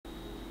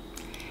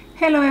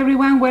Hello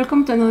everyone,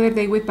 welcome to another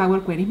day with Power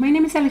Query. My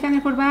name is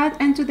Alejandra Horvath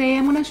and today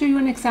I'm going to show you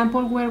an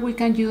example where we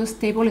can use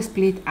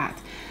Table.Split.At.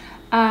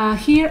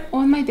 Here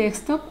on my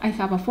desktop I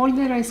have a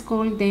folder that is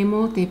called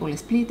Demo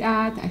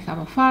Table.Split.At. I have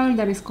a file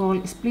that is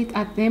called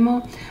Split.At Demo.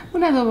 I'm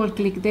going to double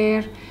click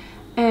there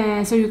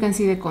so you can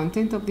see the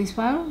content of this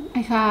file.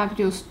 I have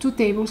just two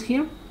tables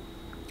here.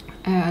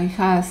 It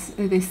has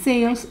the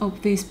sales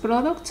of these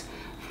products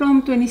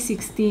from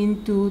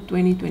 2016 to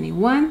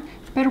 2021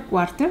 per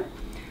quarter.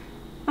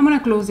 I'm going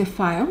to close the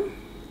file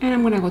and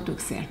I'm going to go to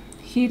Excel.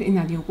 Here in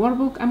a new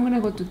workbook, I'm going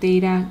to go to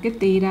Data, Get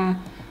Data,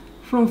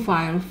 From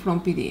File,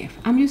 From PDF.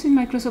 I'm using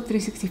Microsoft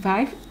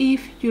 365.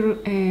 If your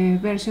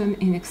version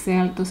in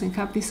Excel doesn't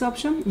have this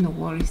option, no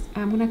worries.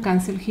 I'm going to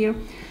cancel here.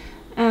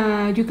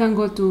 You can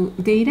go to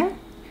Data,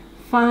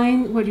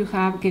 find where you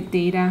have Get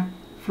Data,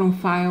 From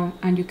File,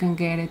 and you can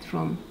get it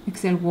from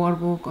Excel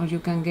workbook or you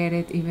can get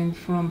it even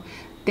from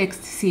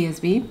Text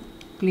CSV.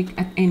 Click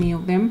at any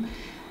of them.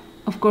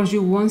 Of course,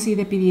 you won't see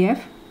the PDF.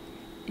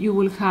 You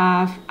will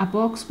have a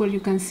box where you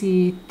can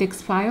see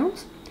text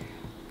files.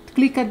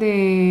 Click at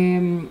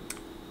the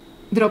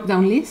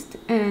drop-down list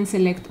and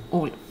select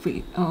all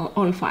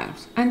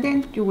files. And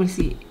then you will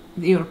see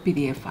your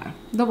PDF file.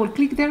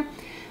 Double-click there.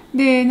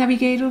 The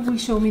navigator will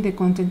show me the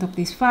content of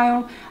this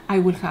file. I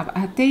will have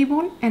a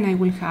table and I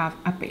will have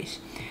a page.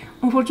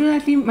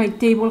 Unfortunately, my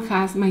table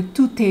has my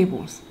two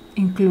tables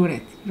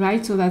included,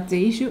 right? So that's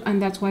the issue,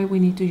 and that's why we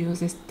need to use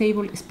this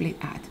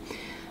Table.Split.At.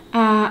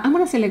 I'm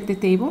going to select the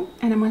table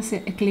and I'm going to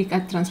click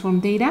at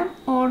Transform Data,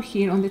 or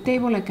here on the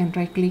table I can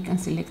right click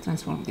and select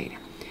Transform Data.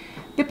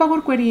 The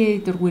Power Query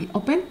editor will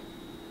open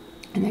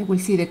and I will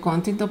see the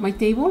content of my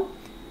table.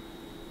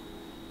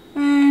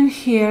 And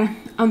here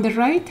on the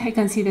right I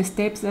can see the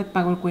steps that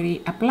Power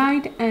Query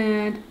applied,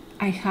 and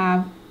I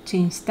have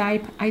changed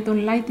type. I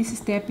don't like this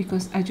step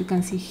because, as you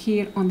can see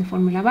here on the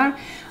formula bar,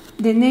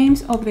 the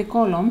names of the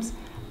columns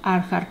are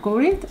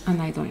hard-coded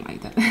and I don't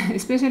like that,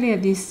 especially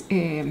at this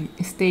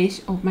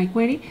stage of my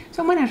query.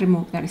 So I'm going to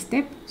remove that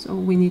step. So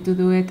we need to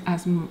do it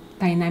as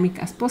dynamic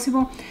as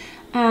possible.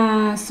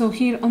 So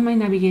here on my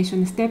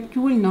navigation step,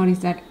 you will notice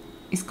that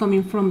it's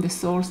coming from the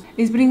source.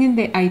 It's bringing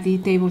the ID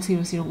table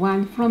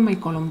 001 from my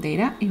column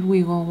data. If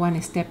we go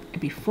one step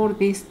before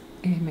this,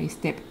 my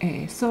step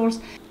source,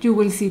 you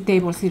will see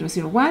table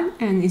 001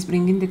 and it's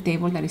bringing the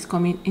table that is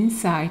coming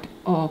inside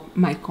of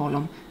my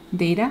column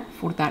data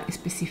for that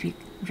specific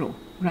row,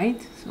 right?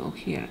 So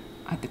here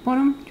at the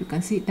bottom, you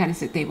can see that is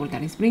the table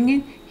that is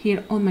bringing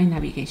here on my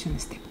navigation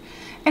step.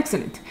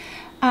 Excellent.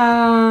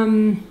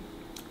 On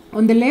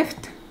the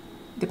left,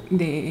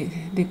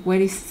 the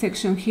queries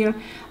section here,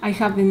 I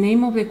have the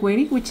name of the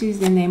query, which is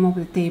the name of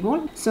the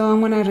table. So I'm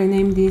going to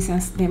rename this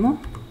as demo,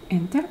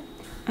 enter,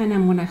 and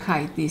I'm going to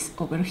hide this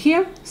over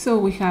here so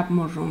we have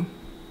more room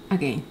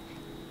again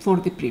for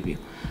the preview.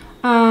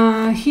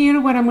 Here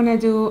what I'm going to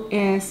do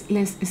is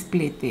let's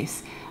split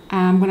this.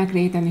 I'm going to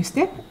create a new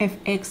step,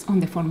 Fx on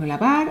the formula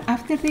bar.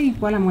 After the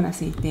equal, I'm going to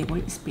say table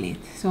split.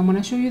 So I'm going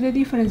to show you the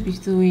difference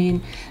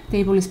between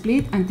table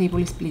split and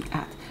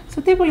Table.Split.At.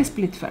 So table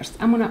split first.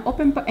 I'm going to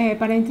open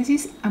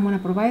parentheses. I'm going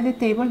to provide the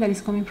table that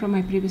is coming from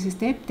my previous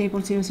step,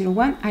 table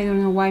 001. I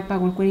don't know why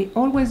Power Query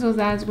always does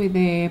that with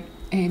the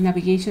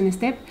navigation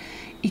step.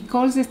 It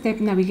calls the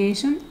step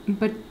navigation,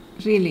 but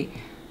really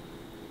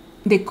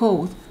the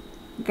code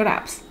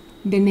grabs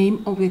the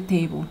name of the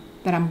table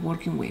that I'm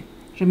working with.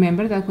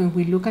 Remember that when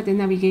we look at the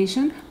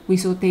navigation, we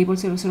saw table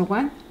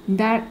 001.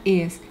 That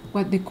is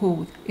what the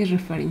code is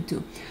referring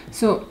to.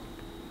 So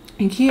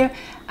in here,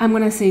 I'm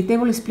going to say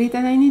table split,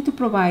 and I need to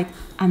provide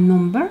a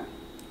number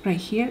right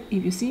here.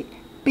 If you see,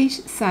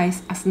 page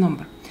size as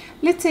number.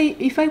 Let's say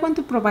if I want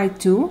to provide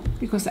 2,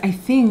 because I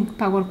think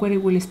Power Query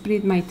will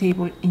split my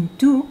table in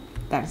 2.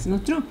 That's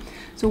not true.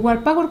 So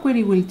what Power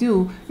Query will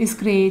do is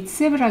create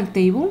several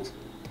tables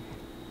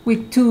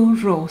with 2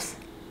 rows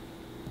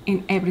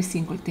in every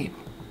single table.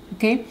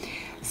 Okay,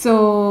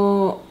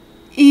 so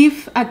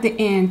if at the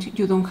end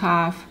you don't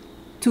have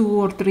 2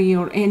 or 3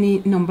 or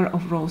any number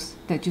of rows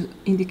that you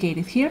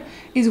indicated here,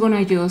 it's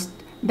gonna just,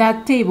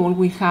 that table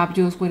will have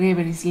just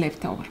whatever is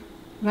left over,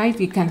 right?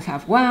 You can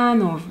have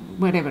 1 or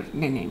whatever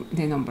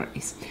the number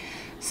is.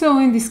 So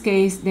in this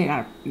case, they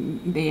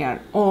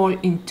are all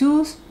in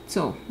 2s,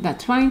 so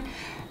that's fine.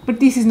 But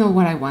this is not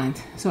what I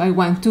want. So I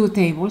want 2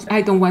 tables.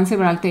 I don't want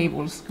several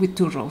tables with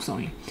 2 rows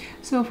only.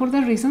 So for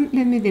that reason,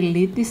 let me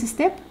delete this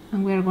step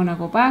and we're gonna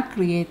go back,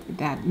 create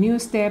that new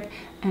step,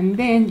 and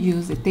then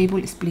use the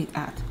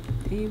Table.Split.At.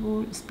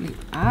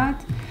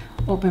 Table.Split.At,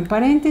 open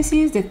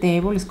parentheses, the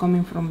table is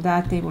coming from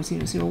that table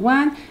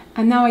 001,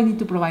 and now I need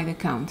to provide the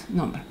count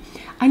number.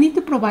 I need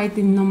to provide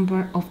the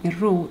number of the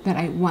row that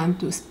I want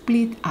to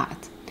split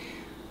at.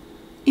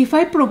 If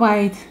I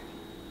provide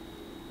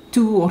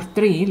 2 or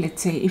 3,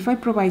 let's say, if I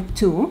provide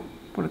 2,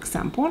 for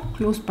example,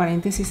 close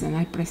parentheses and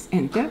I press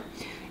enter,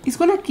 it's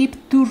going to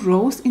keep 2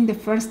 rows in the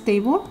first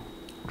table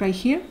right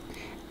here,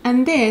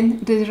 and then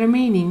the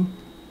remaining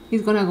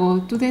is going to go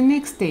to the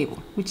next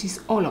table, which is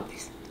all of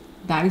this.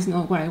 that is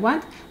not what I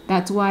want.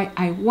 That's why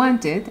I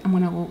wanted, I'm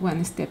gonna go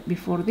one step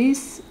before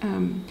this,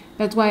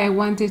 that's why I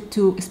wanted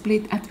to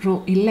split at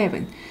row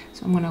 11.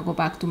 So I'm gonna go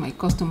back to my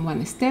custom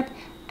one step,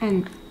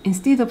 and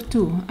instead of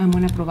 2, I'm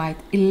gonna provide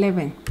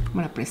 11. I'm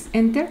gonna press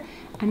enter,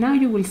 and now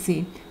you will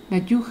see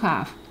that you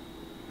have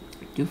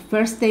your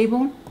first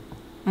table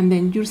and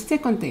then your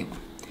second table.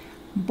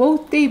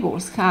 Both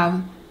tables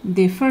have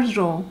the first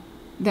row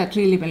that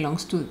really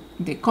belongs to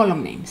the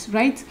column names,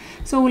 right?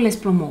 So let's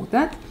promote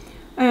that,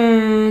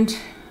 and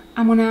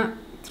I'm gonna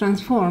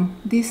transform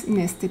these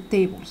nested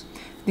tables.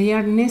 They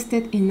are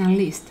nested in a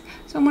list.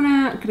 So I'm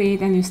gonna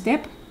create a new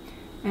step,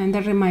 and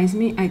that reminds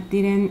me, I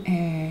didn't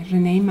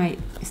rename my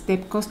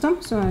step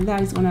custom, so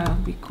that is gonna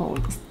be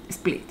called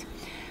split.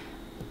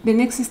 The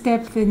next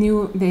step,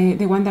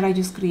 the one that I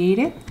just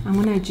created, I'm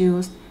gonna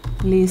use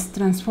list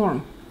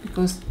transform,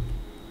 because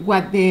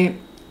what the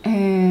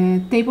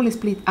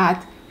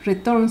Table.Split.At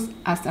returns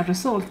as a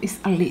result is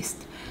a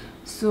list.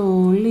 So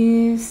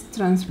list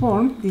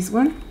transform, this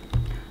one,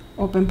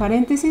 open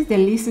parentheses, the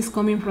list is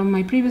coming from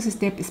my previous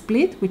step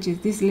split, which is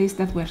this list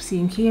that we're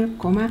seeing here,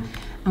 comma,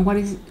 and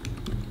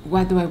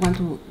what do I want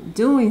to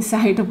do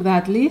inside of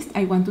that list?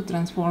 I want to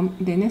transform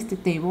the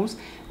nested tables,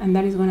 and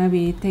that is going to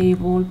be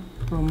table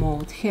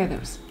promote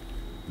headers.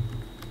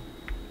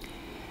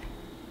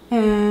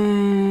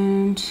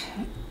 And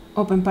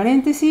open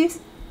parentheses,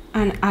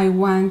 and I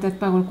want that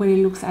Power Query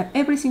looks at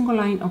every single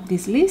line of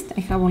this list. I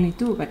have only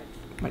 2, but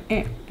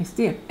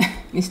still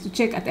needs to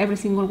check at every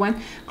single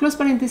one. Close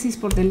parentheses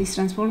for the list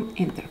transform,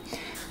 enter.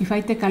 If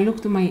I take a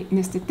look to my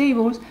nested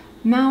tables,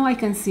 now I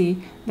can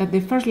see that the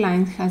first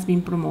line has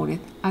been promoted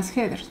as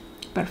headers.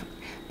 Perfect.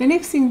 The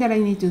next thing that I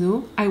need to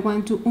do, I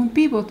want to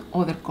unpivot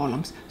other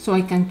columns so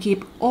I can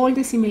keep all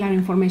the similar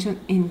information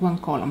in one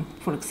column.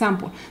 For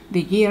example,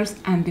 the years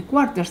and the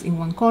quarters in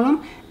one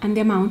column and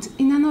the amounts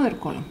in another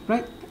column,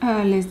 right?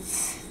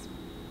 Let's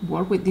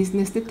work with these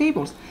nested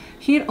tables.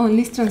 Here on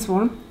list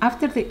transform,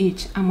 after the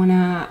each, I'm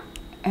gonna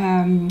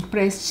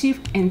press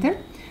shift enter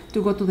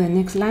to go to the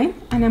next line,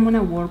 and I'm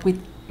gonna work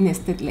with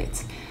nested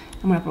lets.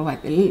 I'm gonna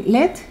provide the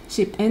let,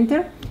 shift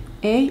enter,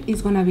 A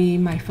is gonna be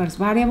my first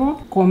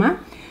variable, comma,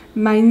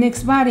 my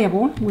next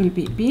variable will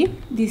be B.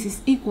 This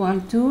is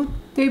equal to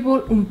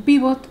table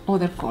unpivot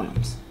other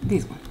columns,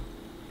 this one.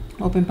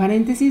 Open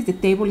parentheses, the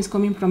table is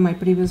coming from my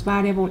previous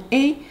variable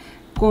A,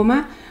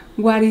 comma,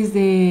 what is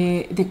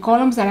the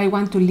columns that I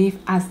want to leave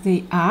as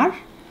they are,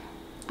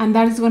 and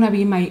that is going to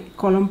be my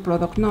column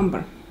product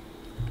number.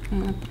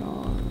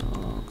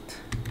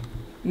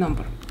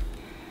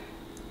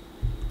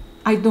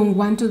 I don't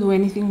want to do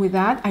anything with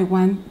that. I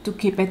want to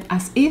keep it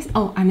as is.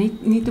 Oh, I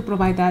need to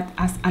provide that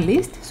as a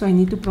list, so I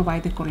need to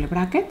provide the curly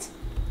brackets.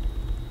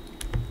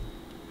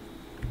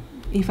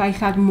 If I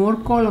had more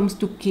columns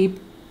to keep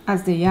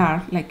as they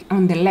are, like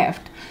on the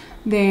left,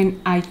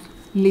 then I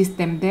list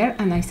them there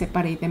and I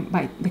separate them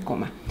by the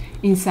comma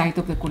inside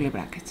of the curly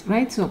brackets,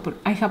 right? So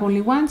I have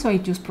only one, so I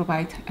just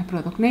provide a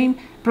product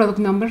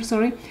number,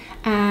 sorry.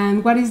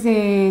 And what is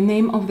the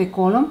name of the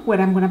column where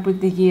I'm gonna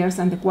put the years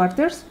and the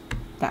quarters?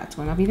 That's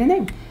gonna be the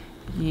name,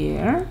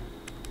 year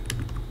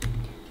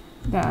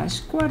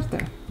dash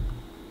quarter.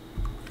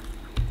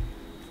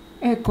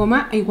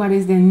 Comma, and what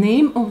is the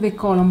name of the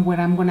column where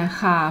I'm gonna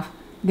have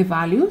the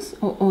values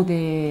or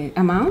the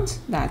amounts?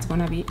 That's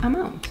gonna be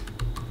amount.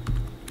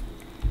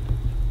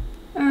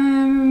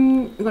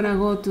 I'm gonna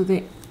go to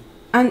the,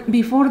 and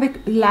before the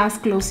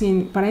last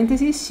closing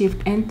parenthesis,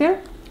 shift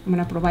enter, I'm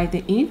gonna provide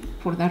the in.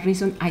 For that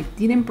reason, I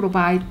didn't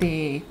provide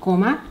the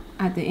comma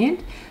at the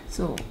end,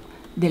 so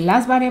the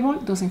last variable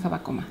doesn't have a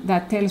comma.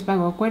 That tells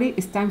Power Query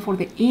it's time for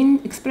the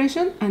in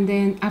expression, and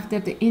then after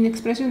the in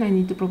expression, I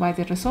need to provide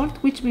the result,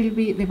 which will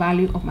be the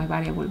value of my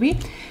variable b.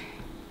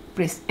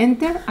 Press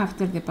enter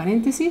after the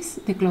parentheses,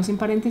 the closing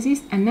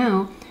parentheses, and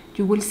now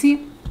you will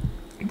see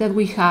that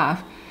we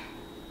have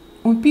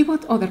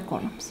unpivot other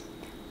columns.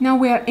 Now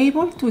we are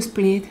able to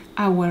split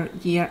our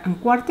year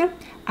and quarter.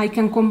 I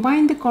can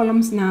combine the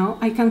columns now.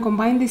 I can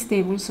combine this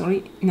table,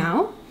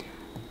 now,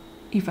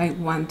 if I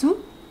want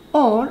to,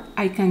 or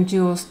I can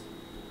just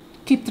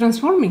keep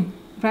transforming,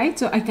 right?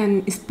 So I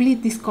can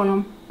split this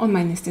column on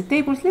my nested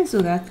tables. Let's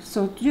do that.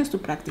 So just to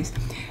practice,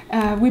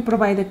 we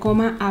provide a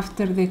comma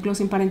after the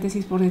closing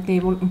parentheses for the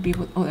table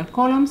unpivot other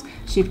columns.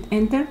 Shift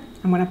enter.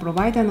 I'm going to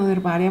provide another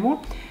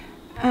variable.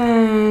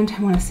 And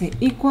I'm going to say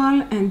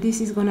equal, and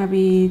this is going to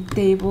be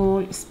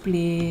table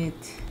split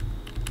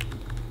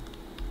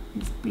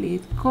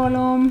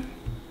column,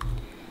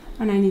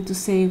 and I need to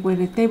say where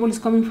the table is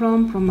coming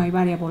from my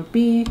variable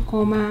b,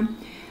 comma,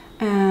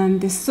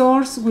 and the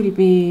source will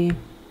be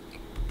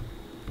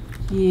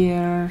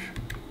year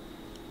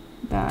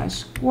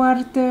dash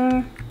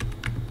quarter.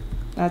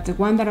 That's the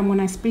one that I'm going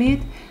to split,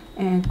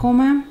 and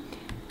comma,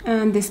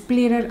 and the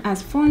splitter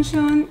as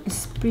function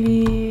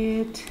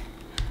split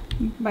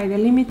by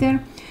delimiter,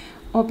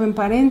 open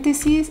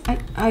parentheses.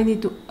 I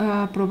need to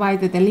provide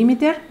the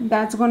delimiter.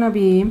 That's gonna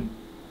be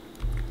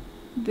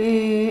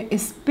the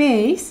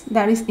space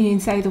that is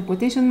inside of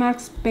quotation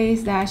marks,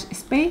 space dash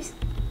space.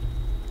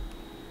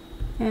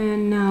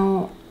 And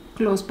now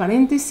close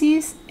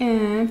parentheses,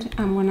 and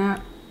I'm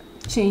gonna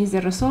change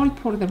the result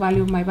for the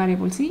value of my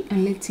variable c,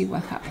 and let's see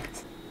what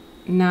happens.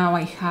 Now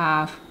I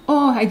have,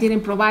 oh, I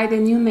didn't provide the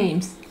new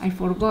names. I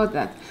forgot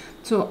that.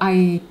 So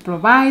I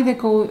provide the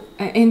code,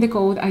 in the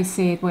code I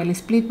said, well,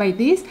 split by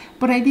this,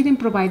 but I didn't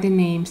provide the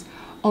names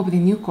of the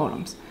new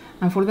columns.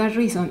 And for that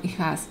reason, it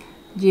has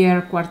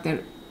year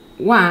quarter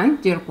 1,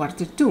 year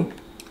quarter 2.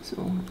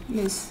 So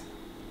let's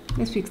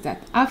fix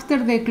that.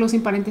 After the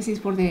closing parentheses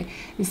for the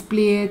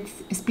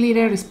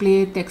splitter,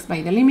 split text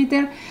by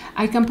delimiter,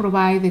 I can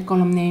provide the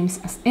column names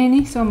as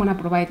any. So I'm going to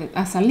provide it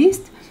as a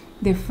list.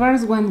 The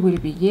first one will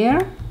be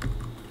year,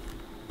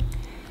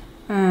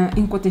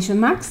 in quotation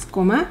marks,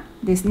 comma.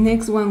 This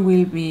next one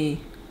will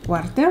be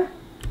quarter.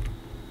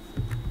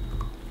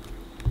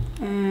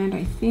 And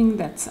I think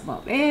that's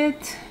about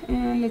it.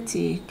 Let's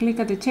see, click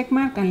at the check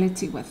mark and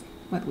let's see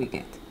what we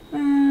get.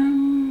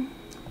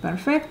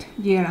 Perfect,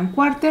 year and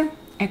quarter,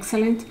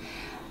 excellent.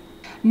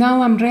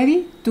 Now I'm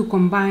ready to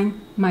combine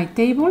my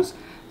tables.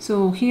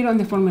 So here on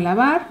the formula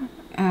bar,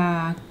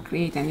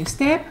 create a new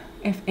step,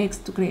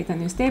 Fx to create a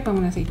new step. I'm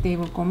gonna say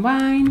table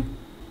combine,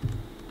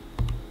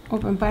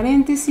 open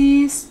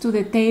parentheses, to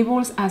the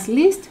tables as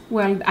list.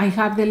 Well, I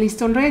have the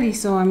list already,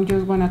 so I'm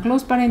just gonna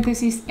close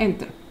parentheses,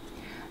 enter.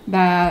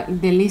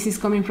 The list is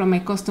coming from my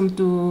custom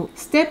to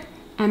step,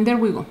 and there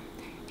we go.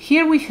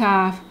 Here we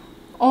have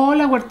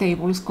all our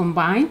tables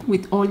combined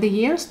with all the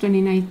years,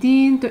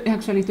 2019 to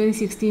actually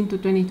 2016 to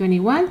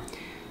 2021,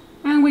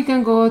 and we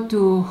can go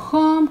to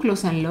home,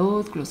 close and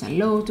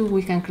load.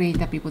 We can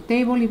create a pivot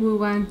table if we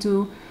want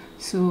to.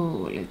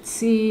 So let's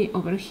see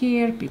over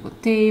here,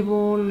 pivot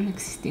table,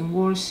 existing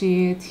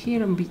worksheet.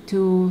 Here on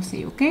B2,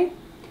 say OK,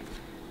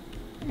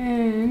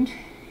 and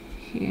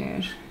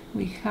here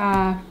we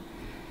have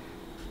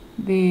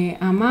the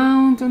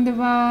amount on the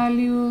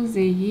values,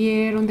 the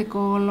year on the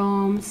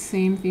columns,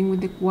 same thing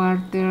with the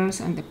quarters,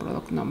 and the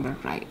product number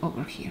right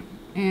over here.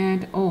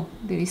 And oh,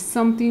 there is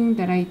something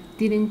that I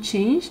didn't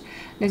change.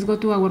 Let's go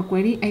to our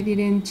query. I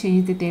didn't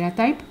change the data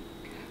type.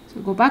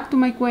 So go back to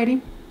my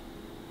query,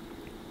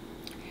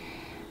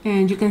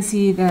 and you can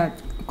see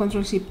that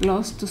Ctrl+C+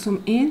 to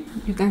zoom in.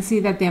 You can see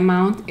that the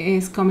amount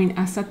is coming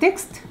as a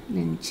text.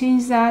 Let me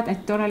change that. I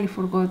totally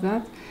forgot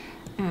that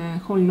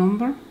whole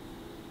number.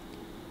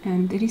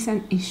 And there is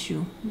an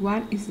issue.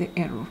 What is the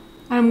error?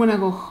 I'm gonna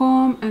go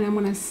home and I'm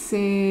gonna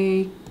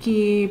say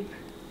keep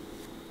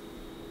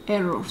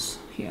errors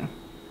here.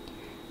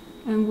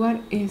 And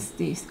what is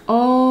this?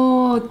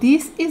 Oh,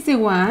 this is the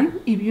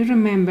one, if you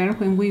remember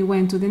when we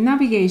went to the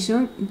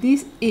navigation,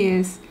 this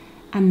is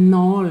a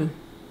null.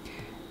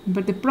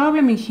 But the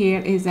problem in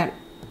here is that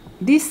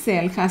this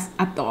cell has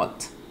a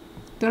dot.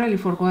 Totally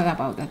forgot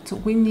about that. So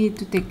we need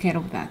to take care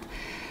of that.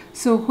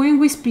 So when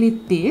we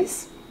split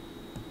this,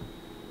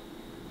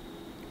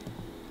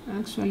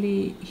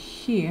 actually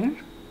here,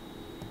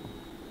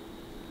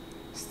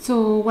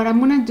 so what I'm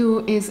gonna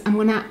do is I'm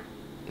gonna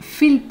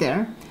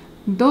filter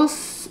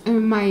those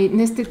my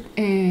nested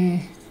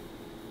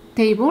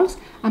tables.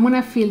 I'm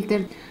gonna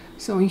filter.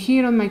 So in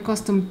here on my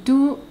custom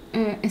 2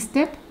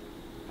 step,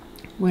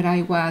 where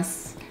I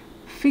was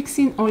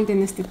fixing all the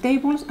nested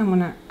tables, I'm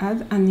gonna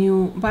add a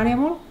new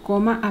variable,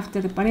 comma,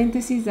 after the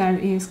parentheses that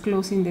is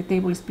closing the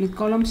table split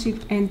column,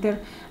 shift enter.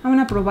 I'm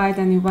gonna provide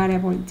a new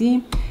variable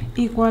d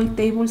equal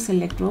table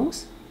select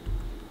rows,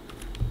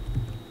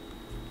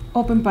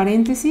 open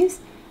parentheses.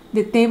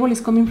 The table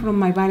is coming from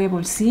my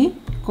variable c,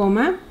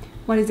 comma,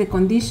 what is the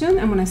condition?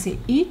 I'm gonna say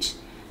each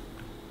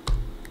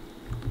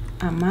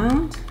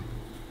amount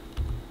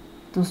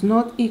does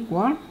not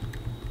equal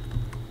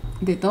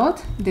the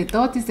dot. The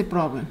dot is the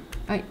problem.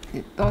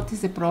 The dot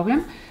is the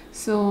problem.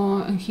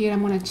 So here I'm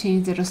going to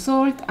change the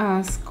result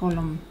as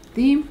column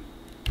D.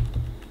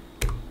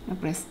 I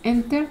press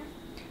enter,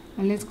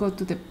 and let's go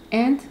to the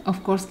end.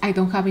 Of course, I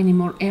don't have any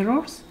more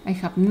errors. I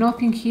have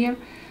nothing here.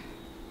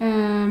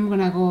 I'm going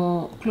to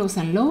go close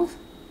and load,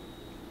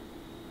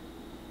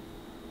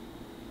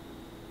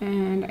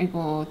 and I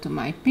go to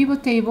my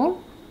pivot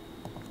table.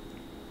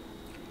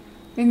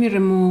 Let me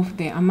remove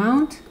the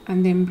amount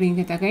and then bring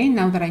it again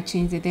now that I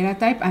changed the data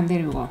type, and there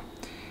you go.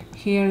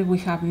 Here we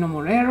have no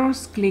more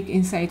errors. Click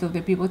inside of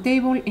the pivot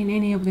table in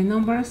any of the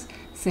numbers,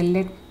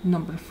 select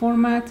number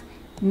format,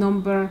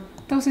 number,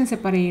 1000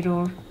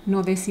 separator,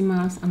 no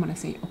decimals. I'm gonna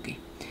say OK.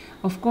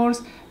 Of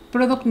course,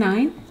 product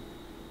 9,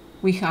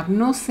 we have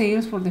no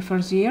sales for the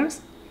first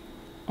years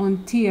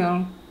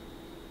until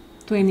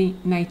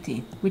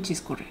 2019, which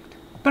is correct.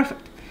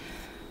 Perfect.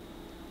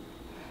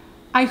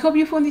 I hope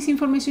you found this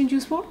information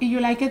useful. If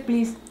you like it,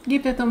 please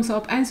give a thumbs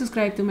up and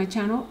subscribe to my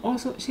channel.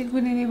 Also, share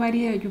with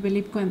anybody that you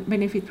believe can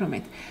benefit from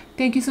it.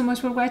 Thank you so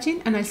much for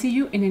watching, and I'll see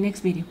you in the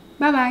next video.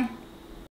 Bye bye.